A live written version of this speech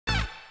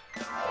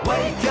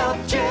Wake up,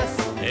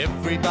 Jeff.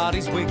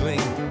 Everybody's wiggling.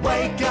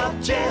 Wake up,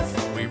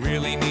 Jeff. We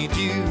really need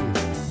you.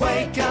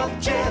 Wake up,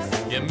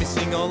 Jeff. You're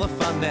missing all the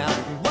fun now.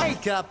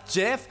 Wake up,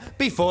 Jeff,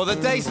 before the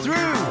day's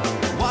through.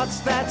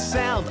 What's that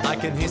sound? I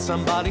can hear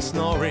somebody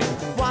snoring.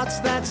 What's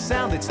that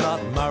sound? It's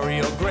not Murray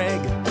or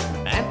Greg.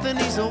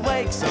 Anthony's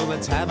awake, so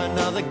let's have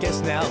another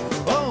guess now.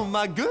 Oh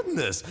my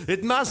goodness,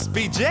 it must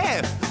be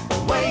Jeff.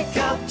 Wake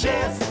up,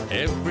 Jeff.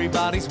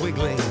 Everybody's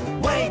wiggling.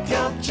 Wake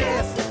up,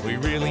 Jeff. We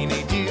really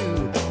need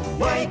you.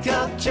 Wake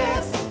up,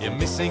 Jeff. You're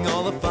missing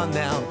all the fun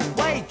now.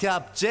 Wake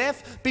up,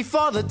 Jeff,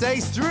 before the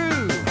day's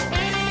through.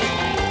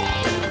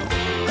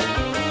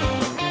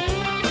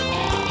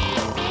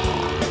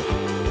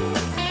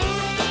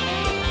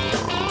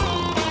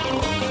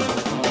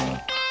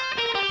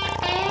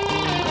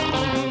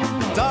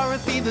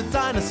 Dorothy the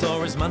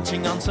dinosaur is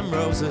munching on some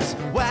roses.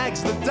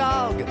 Wags the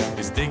dog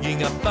is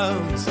digging up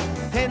bones.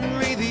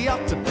 Henry the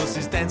octopus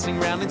is dancing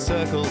round in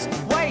circles.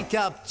 Wake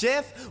up,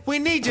 Jeff, we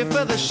need you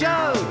for the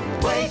show.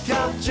 Wake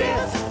up,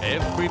 Jeff.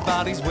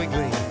 Everybody's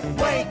wiggling.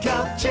 Wake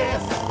up,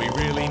 Jeff. We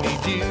really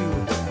need you.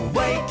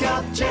 Wake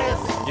up, Jeff.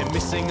 You're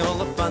missing all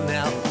the fun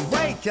now.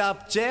 Wake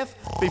up, Jeff,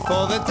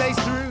 before the day's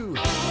through.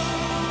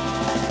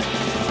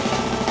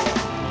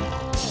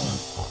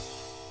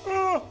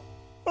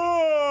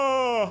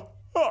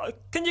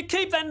 Can you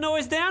keep that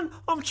noise down?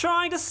 I'm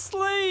trying to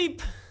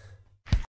sleep.